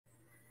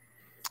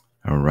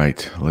All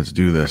right, let's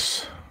do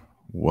this.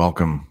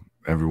 Welcome,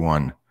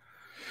 everyone.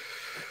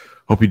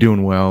 Hope you're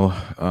doing well.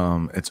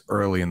 It's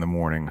early in the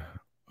morning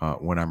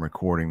when I'm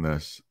recording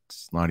this.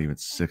 It's not even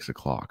 6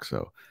 o'clock,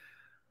 so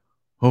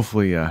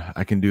hopefully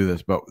I can do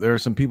this. But there are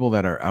some people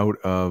that are out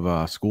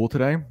of school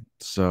today,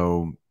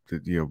 so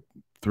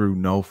through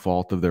no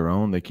fault of their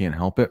own, they can't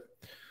help it.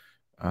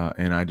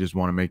 And I just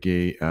want to make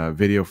a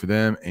video for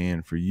them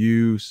and for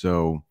you,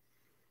 so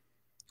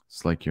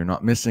it's like you're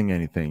not missing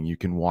anything. You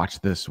can watch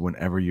this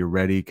whenever you're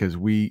ready because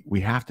we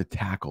have to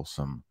tackle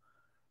some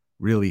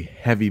really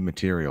heavy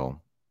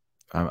material.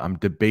 I'm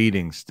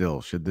debating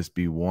still, should this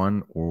be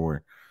one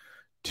or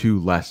two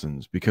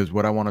lessons? Because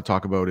what I want to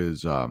talk about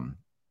is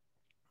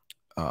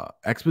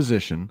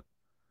exposition.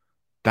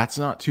 That's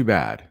not too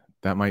bad.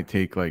 That might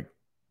take like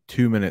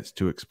 2 minutes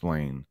to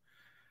explain.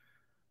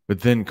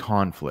 But then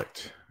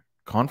conflict.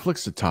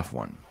 Conflict's a tough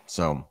one.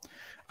 So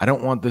I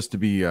don't want this to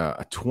be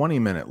a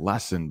 20-minute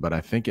lesson, but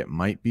I think it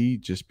might be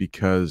just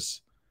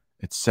because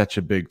it's such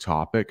a big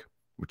topic,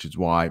 which is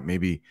why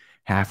maybe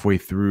halfway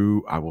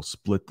through I will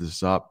split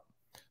this up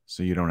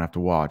so you don't have to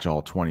watch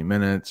all 20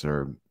 minutes,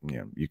 or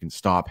you can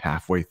stop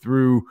halfway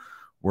through,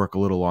 work a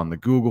little on the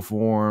Google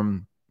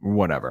form,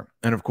 whatever.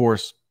 And of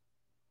course,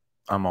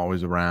 I'm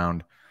always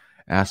around.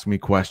 Ask me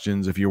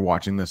questions. If you're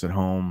watching this at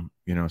home,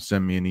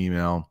 send me an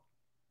email.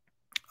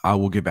 I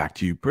will get back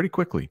to you pretty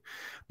quickly.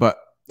 But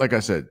like I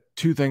said,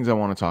 two things I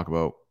want to talk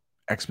about: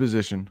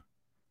 exposition,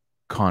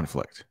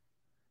 conflict.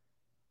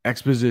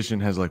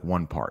 Exposition has like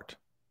one part.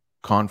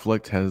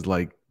 Conflict has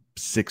like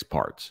 6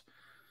 parts.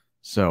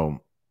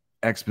 So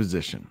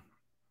exposition.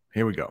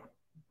 Here we go.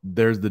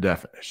 There's the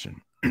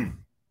definition.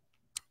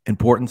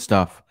 Important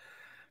stuff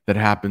that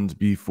happens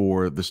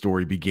before the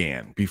story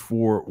began,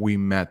 before we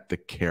met the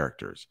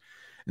characters.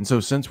 And so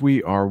since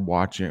we are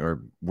watching,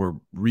 or we're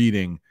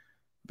reading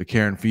The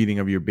Care and Feeding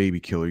of Your Baby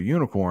Killer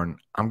Unicorn,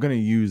 I'm going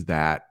to use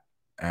that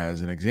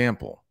as an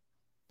example.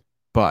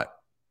 But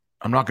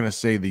I'm not going to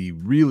say the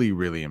really,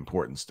 really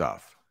important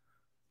stuff.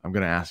 I'm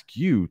going to ask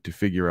you to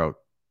figure out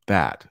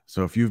that.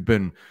 So if you've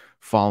been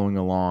following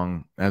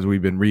along as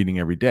we've been reading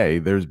every day,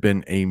 there's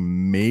been a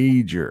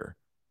major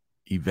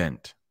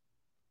event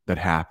that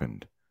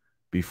happened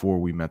before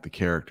we met the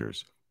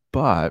characters.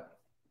 But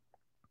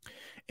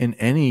in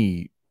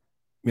any,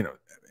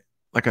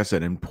 like I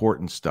said,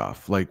 important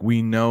stuff, like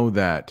we know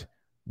that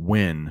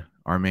when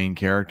our main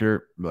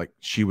character, like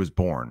she was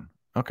born.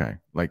 Okay.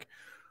 Like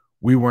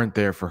we weren't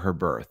there for her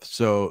birth.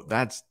 So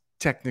that's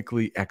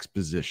technically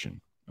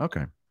exposition.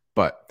 Okay.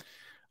 But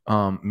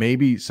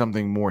maybe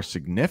something more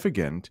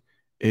significant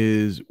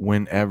is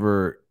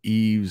whenever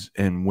Eves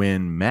and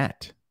Wynn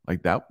met.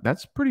 Like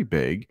that's pretty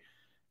big.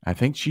 I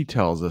think she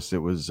tells us it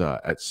was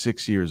at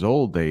 6 years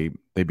old they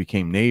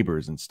became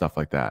neighbors and stuff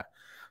like that.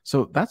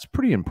 So that's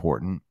pretty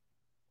important.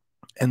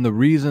 And the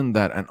reason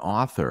that an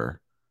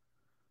author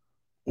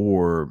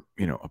or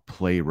a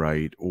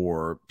playwright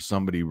or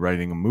somebody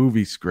writing a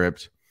movie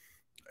script,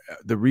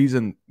 the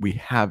reason we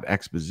have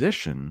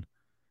exposition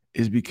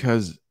is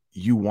because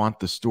you want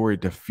the story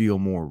to feel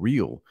more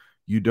real.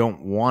 You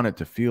don't want it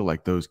to feel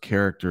like those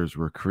characters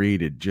were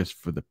created just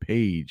for the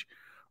page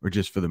or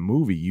just for the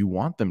movie. You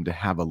want them to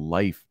have a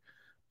life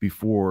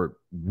before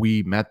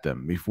we met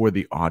them, before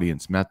the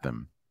audience met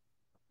them.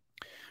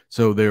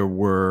 So there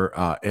were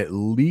at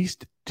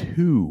least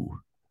 2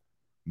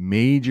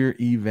 major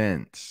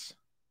events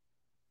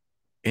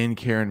in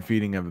Care and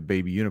Feeding of a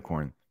Baby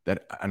Unicorn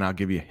that, and I'll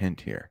give you a hint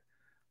here,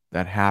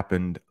 that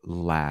happened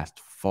last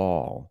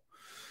fall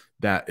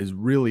that is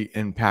really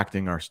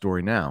impacting our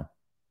story now.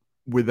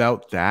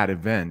 Without that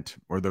event,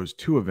 or those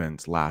 2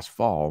 events last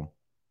fall,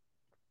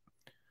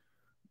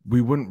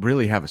 we wouldn't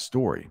really have a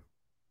story.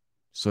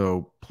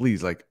 So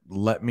please,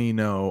 let me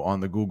know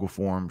on the Google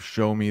form.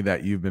 Show me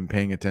that you've been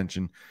paying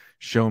attention.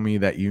 Show me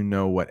that you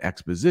know what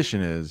exposition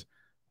is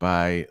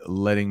by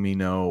letting me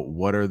know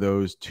what are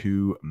those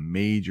 2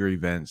 major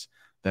events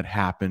that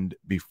happened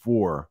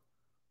before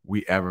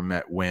we ever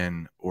met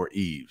Wynn or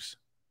Eves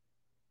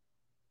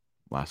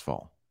last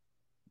fall.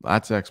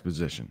 That's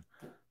exposition.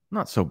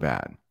 Not so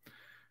bad.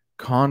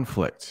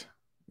 Conflict.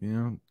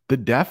 The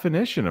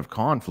definition of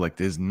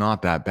conflict is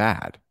not that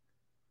bad.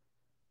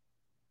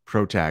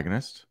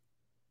 Protagonist.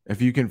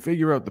 If you can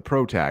figure out the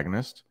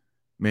protagonist,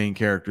 main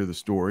character of the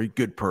story,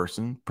 good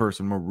person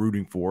we're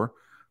rooting for,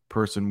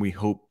 person we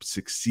hope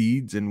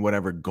succeeds in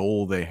whatever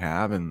goal they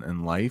have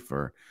in life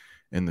or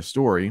in the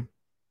story.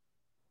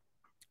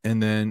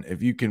 And then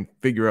if you can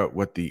figure out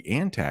what the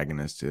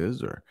antagonist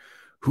is or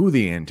who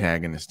the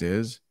antagonist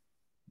is,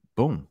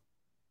 boom,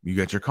 you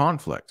got your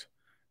conflict.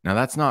 Now,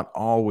 that's not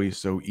always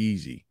so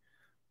easy.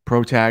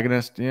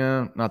 Protagonist,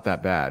 not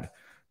that bad.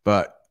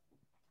 But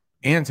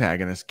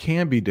antagonist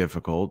can be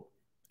difficult,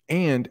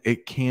 and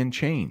it can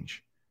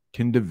change,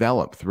 can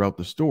develop throughout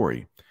the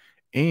story.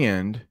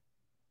 And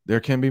there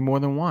can be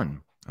more than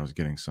one. I was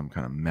getting some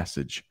kind of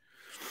message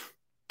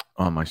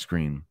on my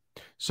screen.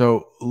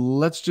 So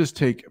let's just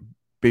take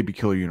Baby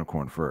Killer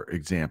Unicorn for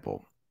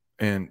example.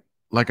 And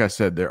like I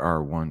said, there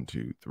are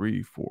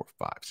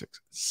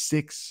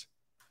 6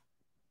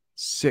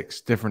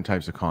 6 different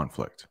types of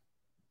conflict.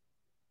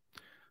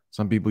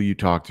 Some people you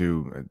talk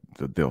to,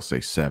 they'll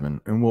say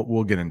 7, and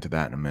we'll get into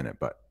that in a minute.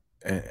 But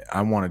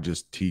I want to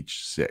just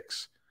teach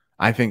 6.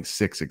 I think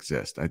 6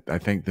 exist. I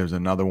think there's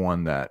another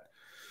one that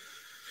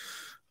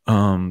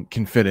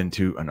can fit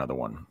into another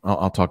one.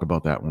 I'll talk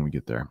about that when we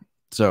get there.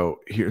 So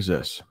here's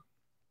this.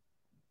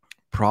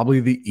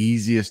 Probably the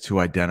easiest to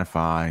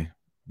identify,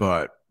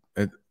 but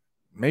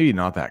maybe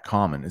not that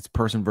common. It's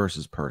person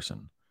versus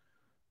person.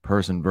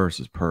 Person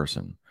versus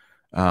person.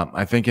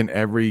 I think in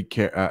every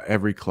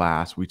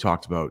class we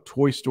talked about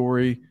Toy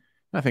Story.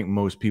 I think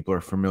most people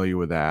are familiar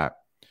with that.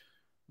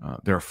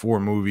 There are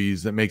 4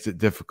 movies. That makes it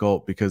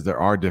difficult because there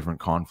are different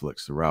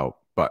conflicts throughout.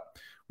 But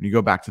when you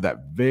go back to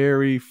that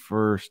very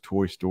first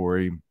Toy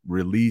Story,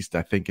 released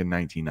I think in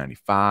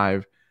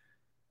 1995,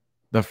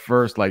 the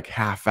first like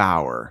half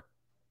hour,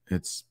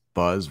 it's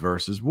Buzz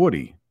versus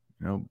Woody.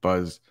 You know,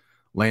 Buzz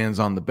lands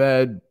on the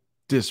bed,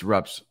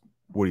 disrupts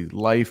Woody's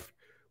life.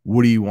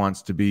 Woody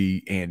wants to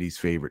be Andy's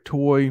favorite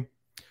toy.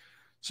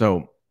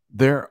 So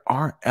there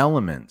are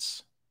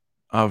elements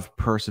of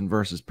person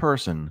versus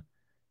person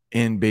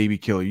in Baby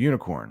Killer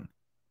Unicorn.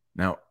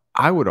 Now,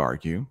 I would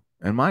argue,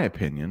 in my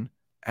opinion,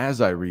 as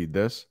I read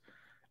this,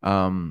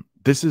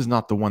 this is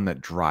not the one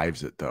that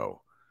drives it,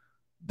 though.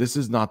 This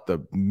is not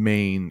the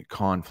main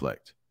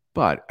conflict.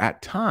 But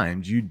at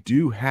times, you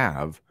do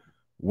have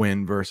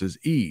Win versus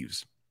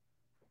Eves.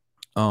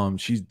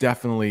 She's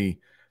definitely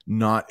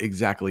not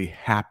exactly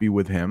happy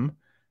with him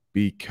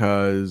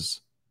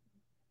because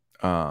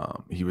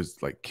he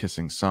was like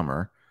kissing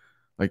Summer.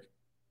 Like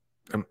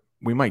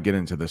we might get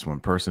into this one,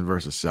 person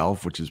versus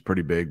self, which is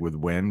pretty big with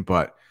Win,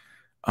 but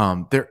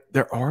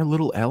there are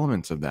little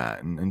elements of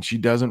that, and she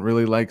doesn't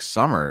really like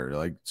Summer.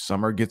 Like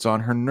Summer gets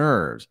on her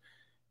nerves.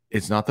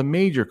 It's not the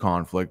major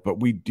conflict, but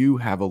we do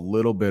have a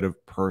little bit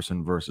of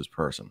person versus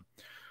person.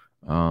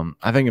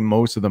 I think in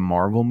most of the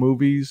Marvel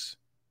movies,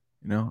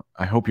 you know,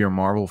 I hope you're a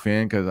Marvel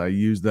fan because I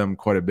use them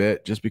quite a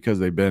bit just because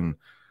they've been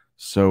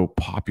so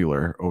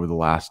popular over the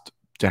last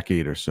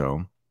decade or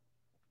so.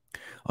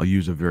 I'll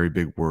use a very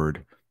big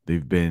word.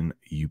 They've been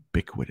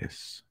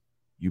ubiquitous.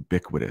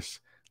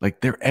 Ubiquitous.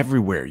 Like they're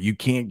everywhere. You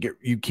can't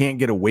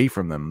get away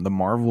from them. The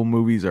Marvel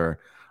movies are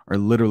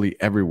literally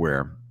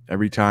everywhere.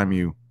 Every time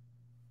you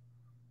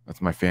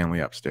That's my family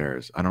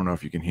upstairs. I don't know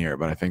if you can hear it,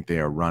 but I think they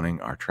are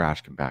running our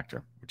trash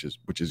compactor,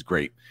 which is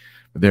great.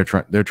 But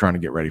they're trying to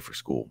get ready for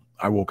school.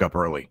 I woke up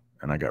early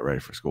and I got ready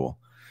for school.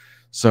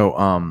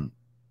 So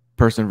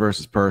person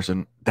versus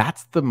person,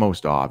 that's the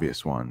most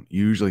obvious one.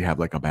 You usually have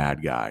like a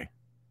bad guy,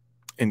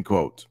 in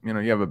quotes. You know,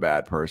 you have a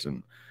bad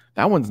person.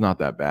 That one's not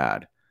that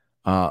bad.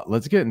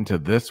 Let's get into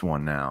this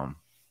one now.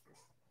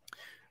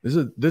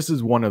 This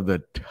is one of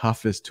the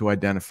toughest to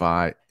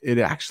identify. It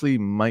actually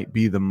might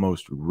be the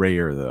most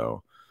rare,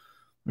 though.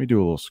 Let me do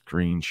a little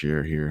screen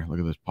share here. Look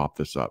at this. Pop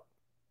this up.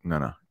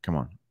 No. Come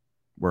on.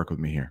 Work with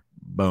me here.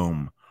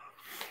 Boom.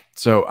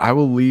 So I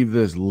will leave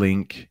this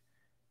link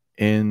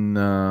in,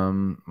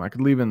 I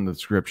could leave it in the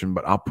description,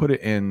 but I'll put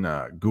it in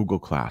Google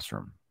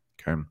Classroom.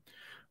 Okay.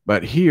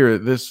 But here,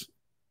 this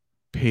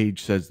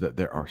page says that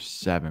there are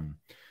 7.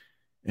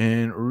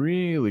 And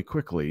really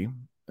quickly,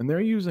 and they're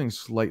using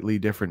slightly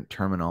different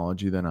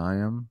terminology than I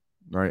am,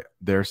 right?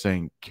 They're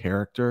saying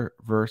character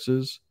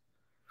versus.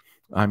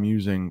 I'm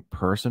using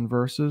person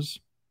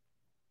versus.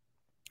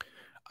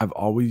 I've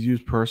always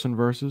used person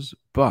versus,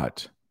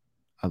 but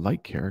I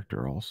like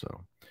character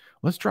also.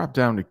 Let's drop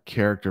down to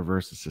character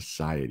versus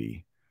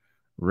society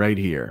right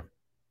here.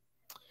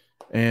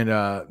 And,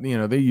 you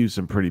know, they use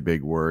some pretty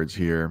big words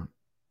here,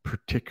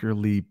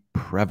 particularly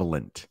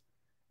prevalent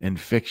in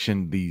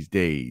fiction these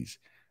days.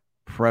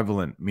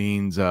 Prevalent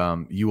means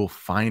you will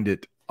find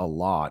it a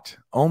lot,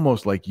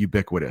 almost like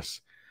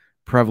ubiquitous.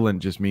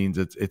 Prevalent just means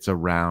it's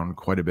around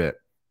quite a bit.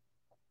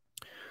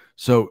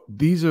 So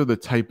these are the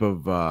type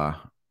of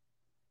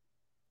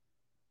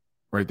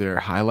right there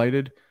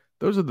highlighted.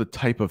 Those are the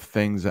type of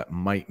things that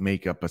might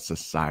make up a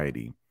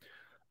society.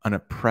 An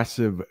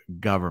oppressive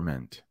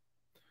government.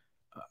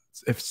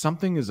 If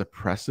something is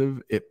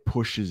oppressive, it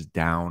pushes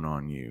down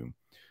on you.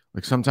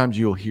 Like sometimes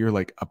you'll hear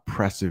like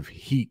oppressive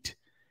heat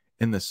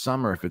in the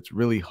summer if it's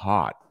really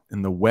hot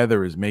and the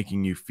weather is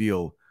making you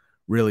feel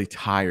really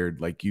tired,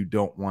 like you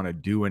don't want to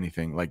do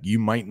anything, like you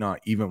might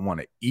not even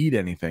want to eat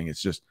anything.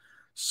 It's just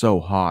so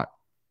hot.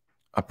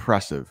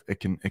 Oppressive. It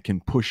can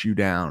push you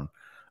down.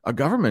 A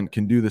government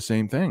can do the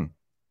same thing.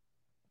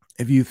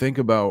 If you think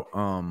about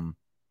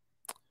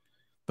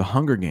the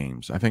Hunger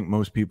Games, I think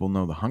most people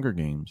know the Hunger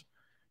Games.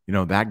 You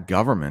know, that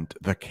government,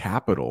 the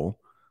capital,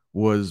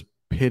 was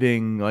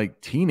pitting like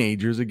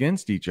teenagers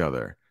against each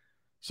other.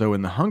 So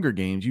in the Hunger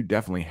Games, you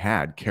definitely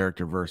had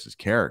character versus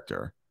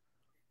character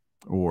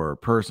or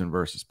person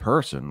versus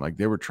person. Like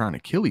they were trying to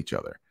kill each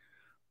other.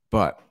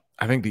 But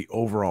I think the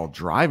overall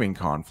driving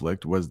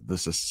conflict was the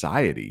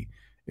society.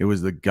 It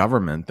was the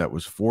government that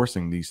was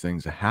forcing these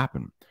things to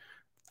happen,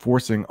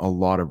 forcing a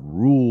lot of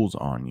rules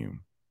on you.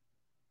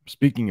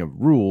 Speaking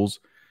of rules,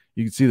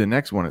 you can see the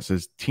next one. It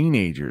says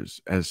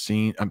teenagers as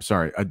seen,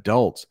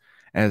 adults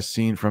as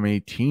seen from a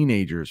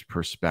teenager's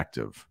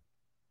perspective.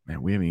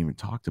 Man, we haven't even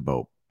talked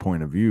about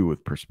point of view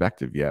with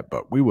perspective yet,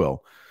 but we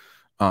will.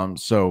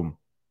 So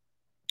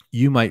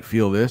you might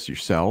feel this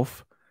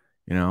yourself,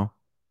 you know,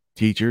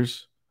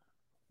 teachers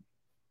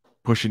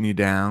pushing you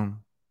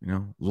down,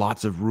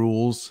 lots of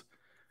rules,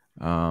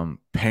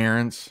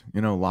 parents,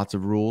 lots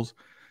of rules.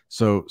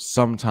 So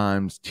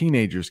sometimes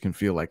teenagers can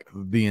feel like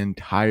the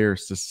entire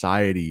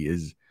society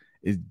is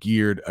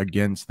geared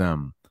against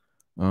them.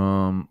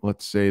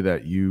 Let's say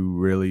that you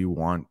really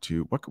want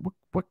to.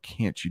 What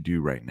can't you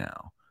do right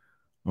now?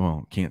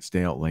 Well, can't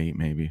stay out late.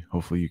 Maybe.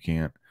 Hopefully you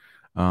can't.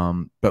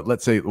 But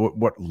let's say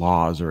what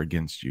laws are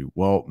against you.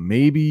 Well,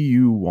 maybe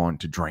you want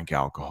to drink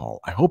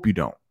alcohol. I hope you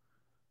don't.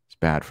 It's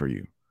bad for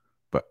you.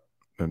 But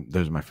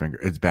there's my finger.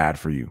 It's bad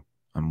for you.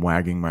 I'm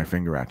wagging my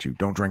finger at you.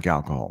 Don't drink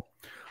alcohol.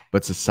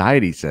 But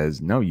society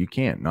says, no, you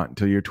can't. Not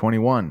until you're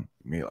 21.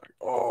 You're like,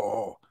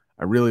 oh,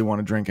 I really want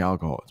to drink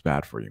alcohol. It's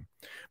bad for you.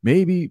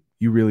 Maybe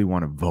you really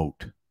want to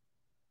vote.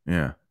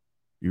 Yeah.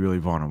 You really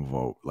want to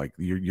vote. Like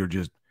you're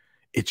just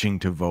itching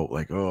to vote.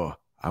 Like, oh,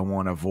 I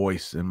want a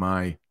voice in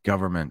my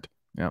government.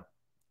 Yep.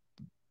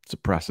 It's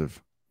oppressive.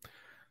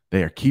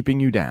 They are keeping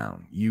you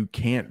down. You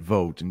can't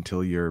vote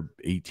until you're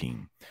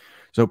 18.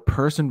 So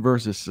person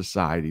versus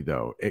society,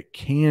 though, it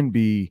can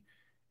be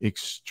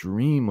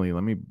extremely,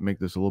 let me make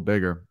this a little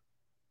bigger.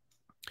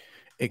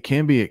 It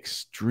can be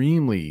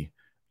extremely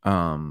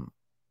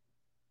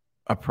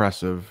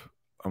oppressive.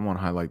 I want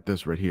to highlight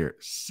this right here.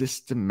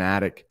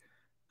 Systematic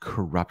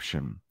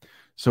corruption.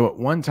 So at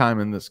one time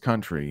in this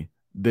country,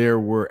 there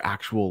were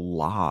actual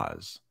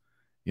laws,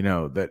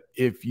 that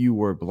if you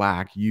were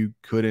black, you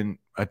couldn't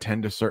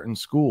attend a certain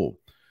school.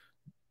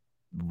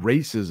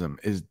 Racism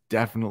is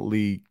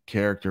definitely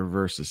character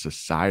versus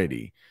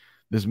society.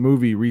 This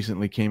movie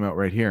recently came out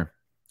right here,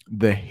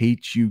 The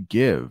Hate You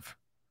Give.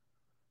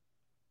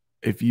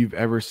 If you've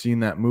ever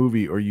seen that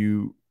movie or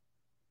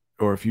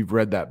if you've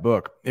read that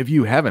book, if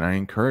you haven't, I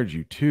encourage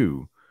you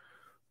to.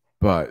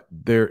 But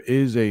there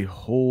is a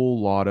whole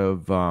lot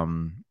of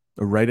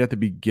right at the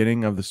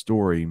beginning of the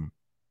story,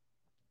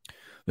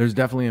 there's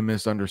definitely a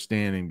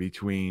misunderstanding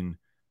between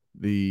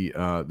the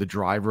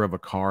driver of a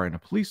car and a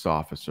police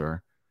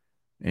officer,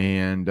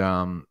 and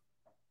a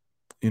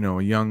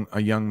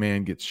young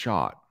man gets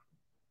shot,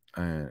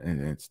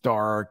 and it's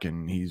dark,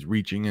 and he's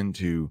reaching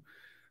into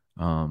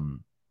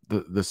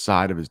the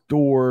side of his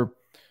door.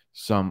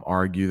 Some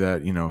argue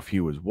that if he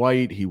was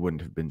white, he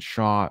wouldn't have been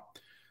shot.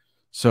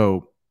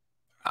 So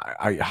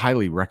I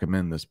highly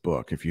recommend this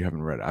book if you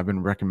haven't read it. I've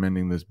been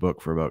recommending this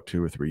book for about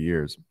 2 or 3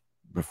 years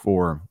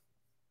before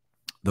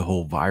the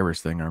whole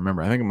virus thing.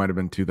 I think it might have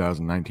been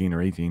 2019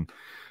 or 18.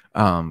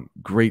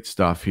 Great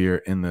stuff here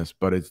in this,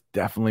 but it's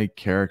definitely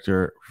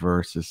character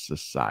versus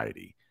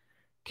society.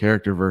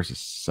 Character versus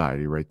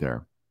society right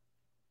there.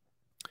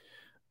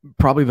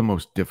 Probably the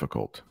most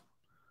difficult.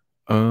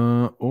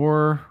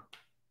 Or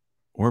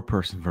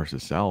person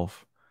versus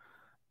self.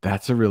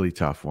 That's a really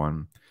tough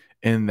one.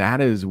 And that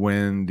is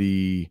when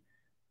the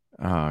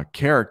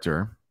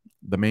character,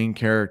 the main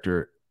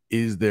character,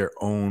 is their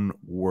own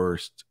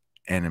worst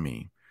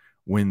enemy.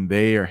 When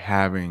they are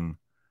having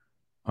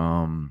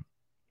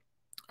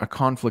a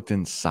conflict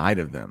inside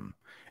of them.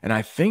 And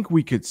I think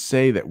we could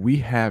say that we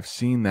have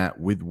seen that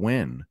with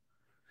Win.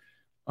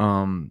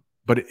 But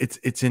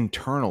it's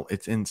internal,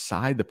 it's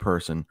inside the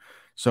person.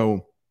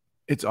 So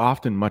it's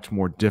often much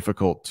more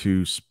difficult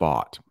to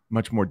spot,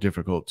 much more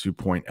difficult to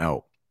point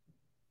out.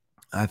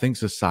 I think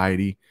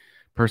society,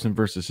 person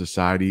versus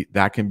society,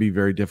 that can be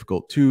very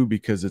difficult too,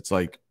 because it's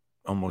like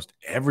almost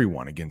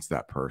everyone against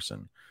that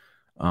person.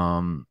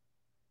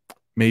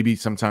 Maybe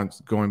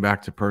sometimes going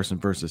back to person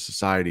versus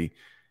society,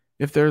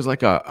 if there's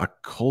like a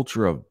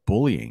culture of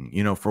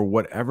bullying, for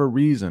whatever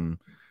reason,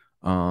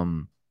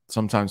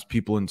 sometimes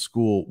people in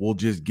school will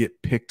just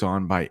get picked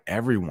on by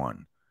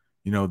everyone.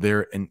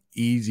 They're an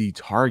easy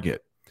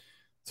target.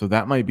 So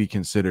that might be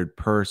considered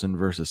person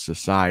versus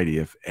society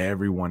if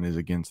everyone is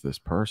against this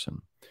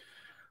person.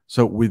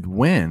 So with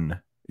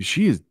Wen,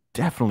 she is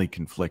definitely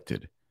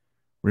conflicted.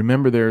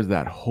 Remember, there's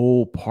that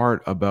whole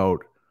part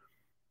about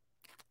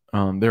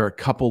there are a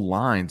couple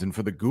lines, and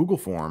for the Google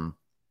form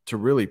to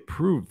really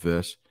prove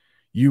this,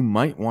 you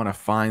might want to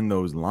find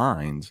those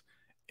lines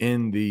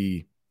in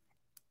the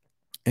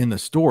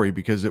story,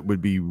 because it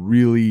would be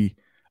really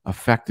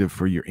effective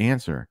for your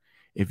answer.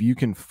 If you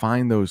can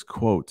find those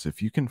quotes,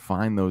 if you can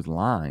find those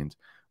lines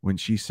when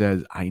she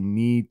says, I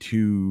need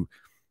to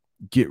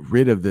get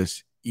rid of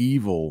these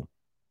evil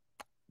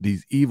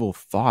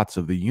thoughts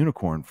of the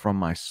unicorn from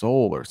my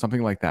soul, or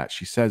something like that.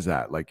 She says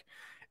that like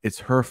it's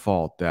her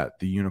fault that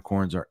the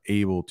unicorns are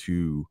able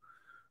to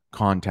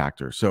contact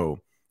her. So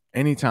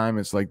anytime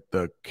it's like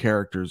the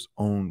character's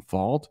own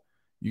fault,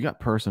 you got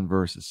person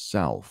versus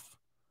self.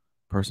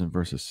 Person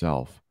versus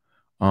self.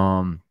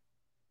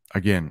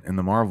 Again, in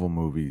the Marvel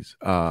movies,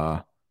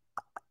 Endgame,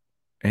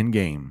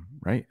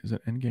 right? Is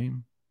it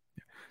Endgame?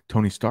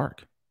 Tony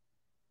Stark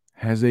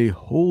has a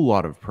whole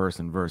lot of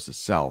person versus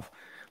self.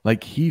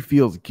 Like he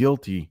feels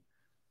guilty.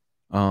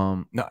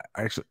 No,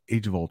 actually,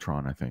 Age of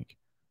Ultron, I think.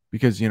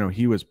 because,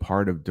 he was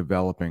part of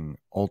developing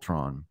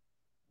Ultron.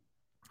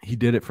 He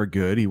did it for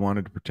good. He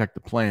wanted to protect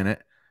the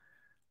planet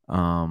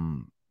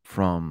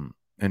from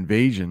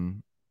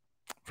invasion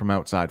from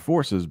outside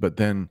forces, but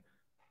then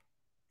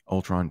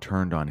Ultron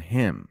turned on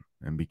him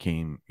and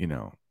became,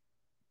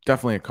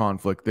 definitely a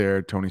conflict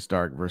there, Tony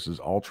Stark versus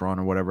Ultron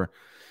or whatever.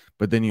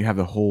 But then you have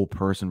the whole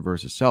person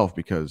versus self,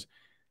 because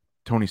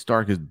Tony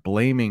Stark is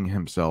blaming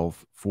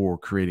himself for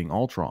creating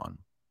Ultron.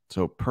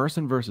 So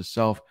person versus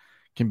self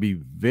can be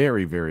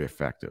very, very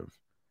effective.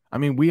 I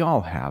mean, we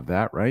all have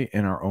that, right?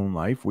 In our own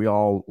life, we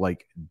all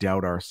like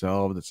doubt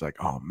ourselves. It's like,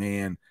 oh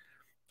man,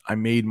 I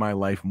made my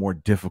life more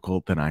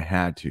difficult than I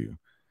had to.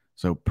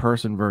 So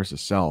person versus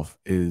self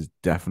is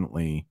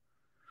definitely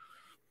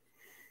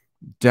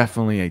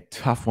a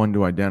tough one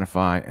to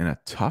identify, and a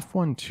tough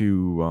one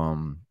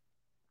to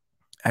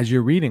as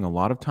you're reading, a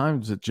lot of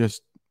times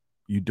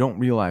you don't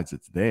realize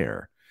it's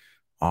there.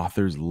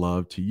 Authors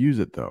love to use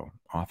it, though.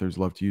 Authors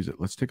love to use it.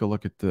 Let's take a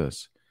look at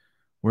this.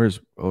 Let's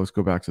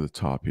go back to the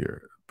top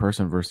here.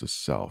 Person versus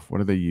self. What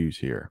do they use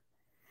here?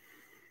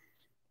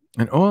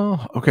 And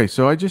okay,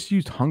 so I just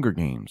used Hunger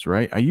Games,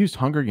 right? I used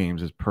Hunger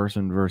Games as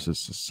person versus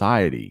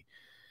society.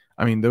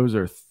 I mean, those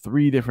are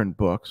three different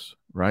books,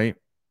 right?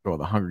 Well,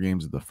 the Hunger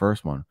Games is the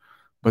first one.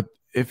 But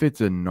if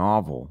it's a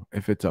novel,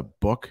 if it's a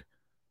book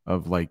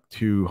of like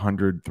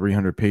 200,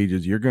 300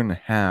 pages, you're going to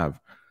have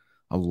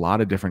a lot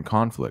of different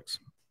conflicts.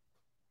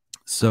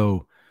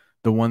 So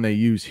the one they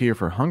use here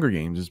for Hunger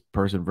Games is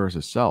person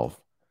versus self.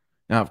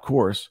 Now, of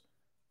course,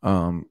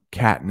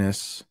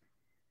 Katniss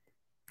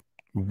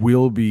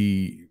will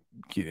be,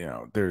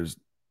 there's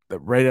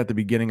right at the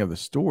beginning of the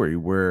story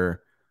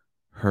where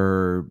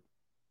I'm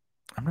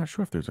not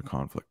sure if there's a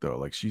conflict though.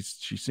 Like she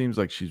seems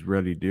like she's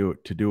ready to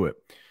do it.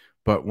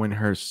 But when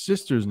her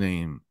sister's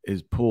name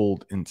is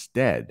pulled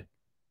instead,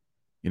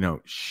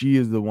 she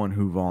is the one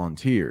who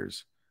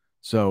volunteers.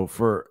 So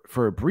for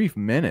a brief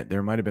minute,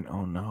 there might have been,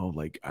 oh no,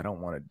 like I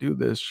don't want to do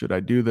this. Should I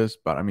do this?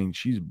 But I mean,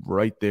 she's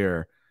right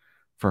there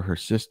for her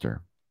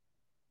sister.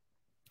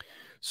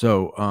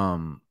 So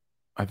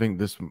I think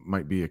this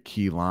might be a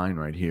key line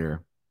right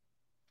here.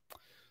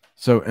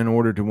 So in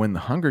order to win the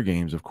Hunger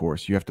Games, of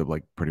course, you have to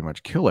like pretty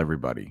much kill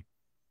everybody.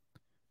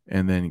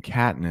 And then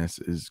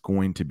Katniss is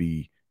going to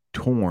be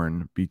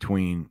torn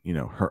between,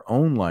 her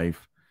own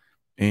life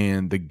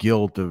and the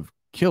guilt of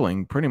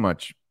killing pretty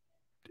much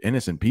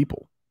innocent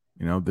people.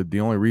 The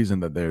only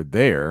reason that they're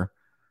there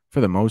for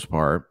the most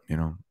part,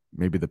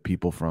 maybe the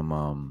people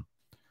from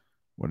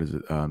what is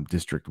it,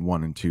 District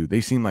 1 and 2,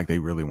 they seem like they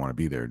really want to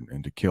be there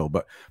and to kill.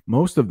 But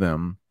most of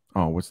them,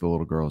 oh, what's the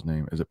little girl's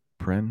name? Is it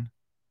Prin?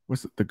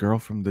 What's the girl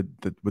from the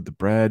with the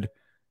bread?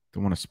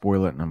 Don't want to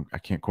spoil it, and I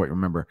can't quite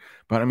remember.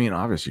 But I mean,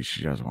 obviously,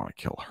 she doesn't want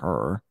to kill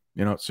her,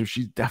 So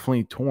she's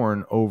definitely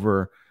torn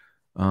over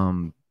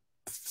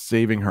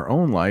saving her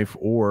own life,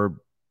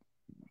 or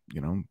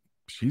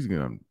she's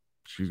gonna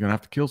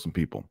have to kill some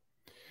people.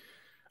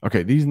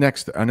 Okay, these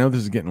next, I know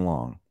this is getting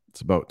long.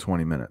 It's about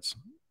 20 minutes,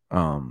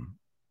 a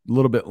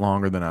little bit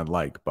longer than I'd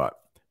like, but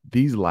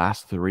these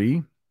last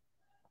three,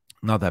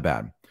 not that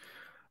bad.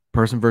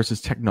 Person versus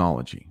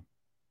technology.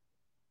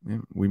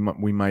 We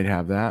might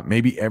have that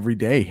maybe every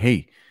day.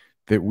 Hey,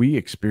 that we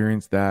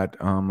experienced that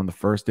on the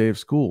first day of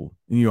school.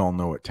 You all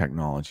know what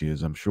technology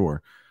is, I'm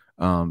sure.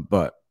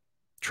 But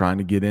trying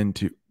to get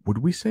into, would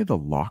we say the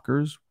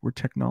lockers were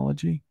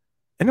technology?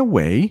 In a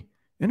way,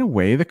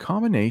 the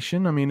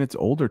combination. I mean, it's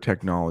older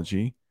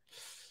technology.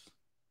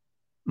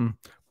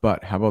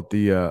 But how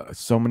about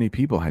so many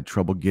people had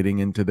trouble getting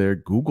into their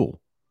Google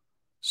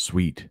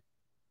suite,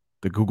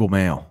 the Google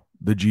Mail,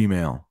 the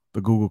Gmail, the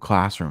Google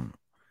Classroom.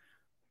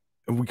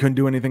 We couldn't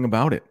do anything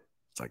about it.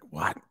 It's like,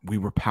 what? We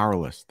were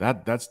powerless.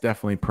 That's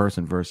definitely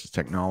person versus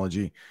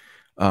technology.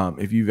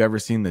 If you've ever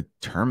seen the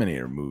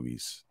Terminator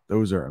movies,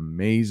 those are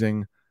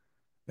amazing.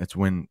 That's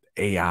when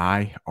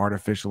AI,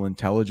 artificial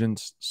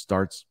intelligence,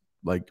 starts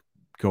like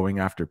going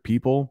after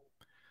people.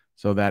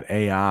 So that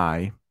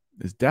AI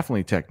is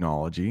definitely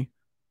technology,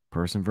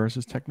 person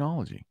versus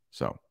technology.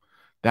 So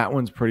that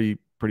one's pretty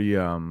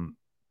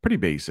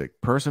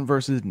basic. Person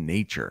versus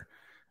nature.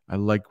 I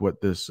like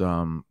what this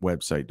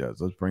website does.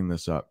 Let's bring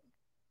this up.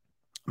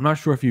 I'm not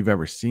sure if you've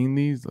ever seen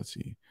these. Let's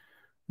see.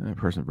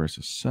 Person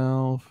versus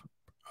self.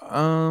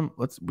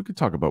 We could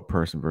talk about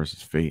person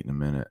versus fate in a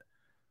minute.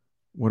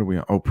 What are we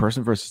on? Oh,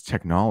 person versus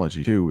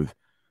technology too,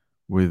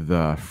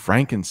 with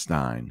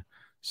Frankenstein.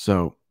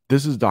 So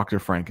this is Dr.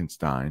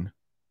 Frankenstein.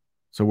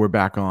 So we're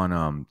back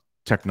on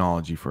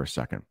technology for a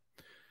second.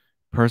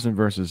 Person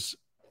versus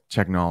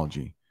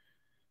technology.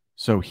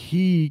 So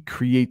he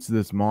creates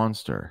this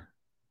monster,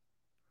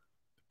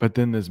 but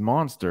then this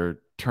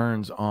monster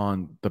turns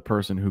on the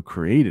person who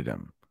created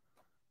him.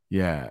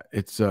 Yeah,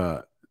 it's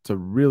a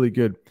really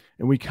good,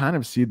 and we kind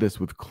of see this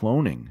with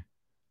cloning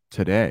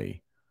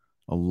today.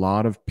 A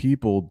lot of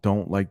people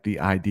don't like the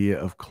idea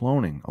of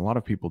cloning. A lot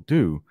of people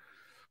do,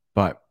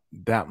 but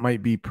that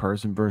might be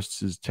person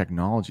versus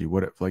technology.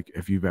 What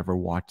if you've ever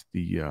watched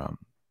the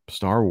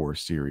Star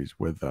Wars series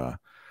with the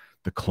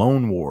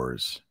Clone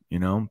Wars,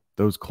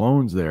 those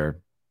clones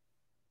there,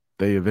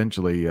 they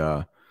eventually,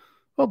 well,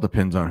 it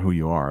depends on who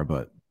you are,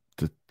 but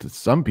to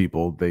some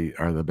people, they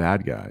are the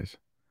bad guys,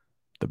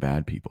 the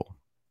bad people.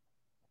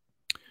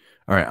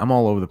 All right, I'm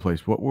all over the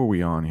place. What were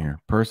we on here?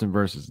 Person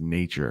versus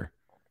nature.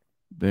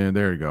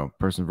 There you go.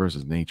 Person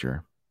versus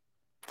nature.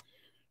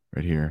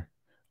 Right here.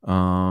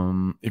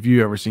 If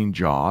you ever seen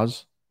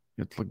Jaws,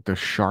 it's like the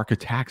shark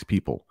attacks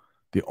people.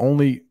 The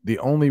only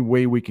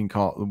way we can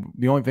call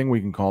the only thing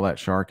we can call that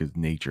shark is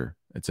nature.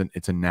 It's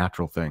a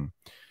natural thing.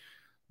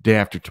 Day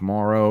After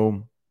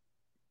Tomorrow,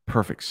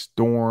 Perfect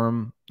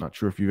Storm. Not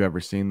sure if you've ever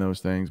seen those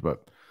things,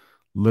 but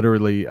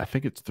literally, I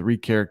think it's three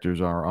characters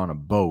are on a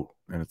boat,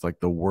 and it's like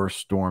the worst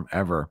storm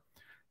ever.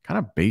 Kind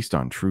of based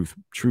on true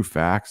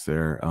facts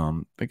there. I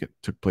think it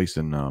took place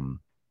in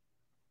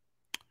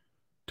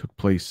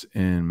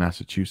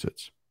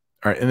Massachusetts.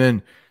 All right, and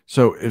then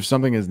so if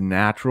something is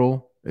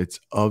natural, it's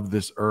of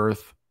this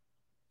earth.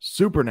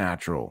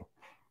 Supernatural,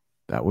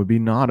 that would be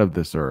not of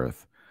this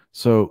earth.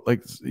 So,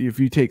 like,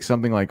 if you take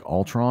something like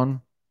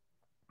Ultron,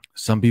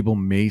 some people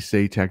may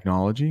say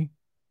technology,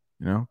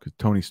 because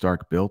Tony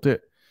Stark built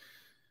it,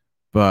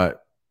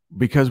 but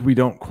because we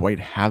don't quite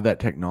have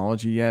that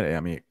technology yet, I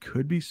mean, it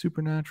could be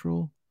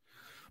supernatural,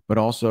 but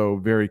also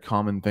very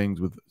common things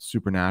with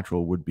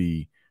supernatural would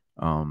be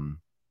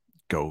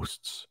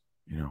ghosts,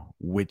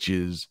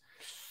 witches,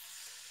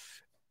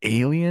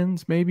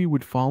 aliens maybe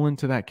would fall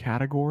into that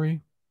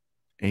category.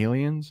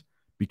 Aliens,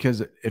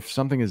 because if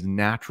something is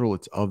natural,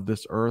 it's of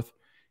this earth.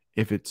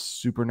 If it's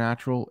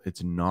supernatural,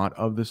 it's not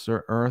of this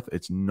earth.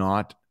 It's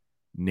not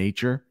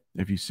nature.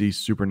 If you see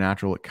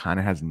supernatural, it kind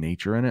of has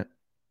nature in it.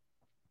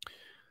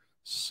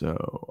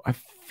 So I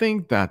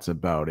think that's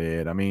about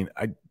it. I mean,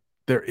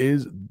 there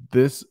is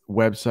this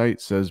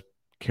website says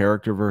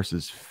character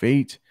versus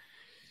fate.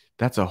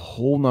 That's a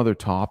whole nother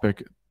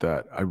topic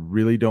that I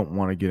really don't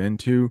want to get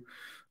into.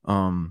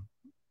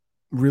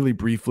 Really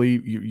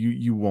briefly,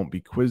 you won't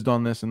be quizzed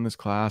on this in this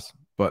class,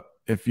 but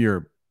if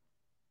your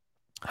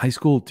high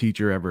school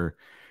teacher ever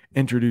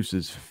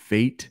introduces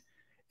fate,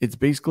 it's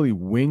basically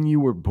when you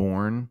were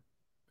born,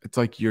 it's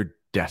like your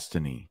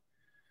destiny.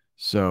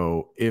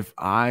 So if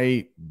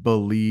I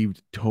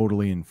believed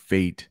totally in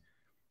fate,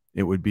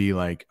 it would be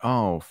like,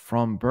 oh,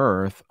 from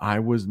birth, I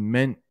was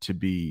meant to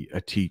be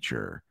a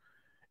teacher.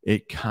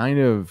 It kind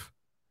of,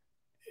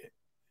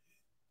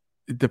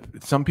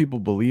 some people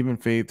believe in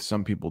faith,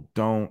 some people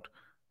don't.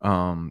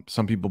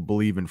 Some people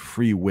believe in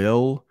free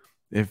will.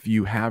 If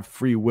you have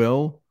free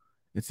will,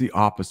 it's the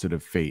opposite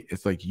of fate.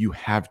 It's like you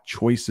have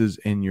choices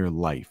in your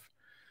life.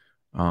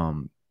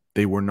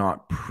 They were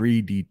not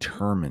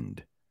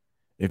predetermined.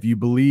 If you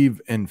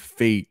believe in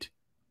fate,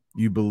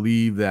 you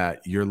believe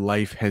that your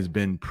life has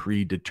been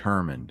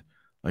predetermined.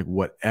 Like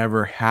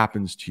whatever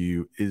happens to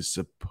you is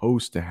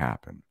supposed to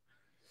happen.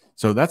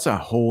 So that's a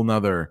whole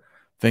nother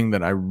thing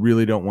that I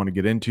really don't want to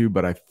get into,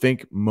 but I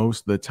think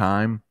most of the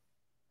time,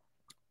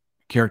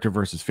 character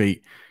versus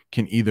fate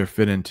can either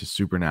fit into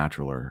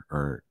supernatural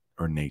or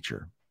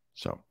nature.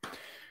 So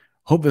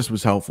hope this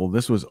was helpful.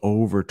 This was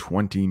over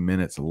 20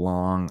 minutes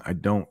long. I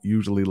don't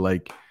usually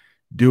like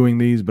doing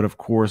these, but of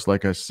course,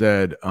 like I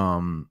said,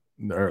 or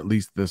at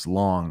least this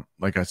long,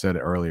 like I said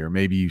earlier,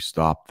 maybe you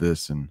stopped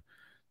this and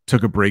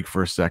took a break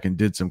for a second,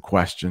 did some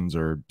questions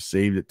or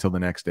saved it till the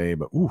next day,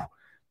 but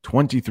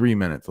 23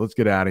 minutes. Let's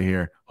get out of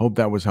here. Hope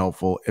that was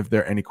helpful. If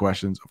there are any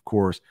questions, of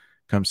course,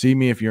 come see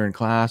me if you're in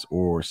class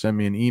or send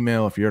me an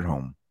email if you're at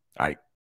home. All right.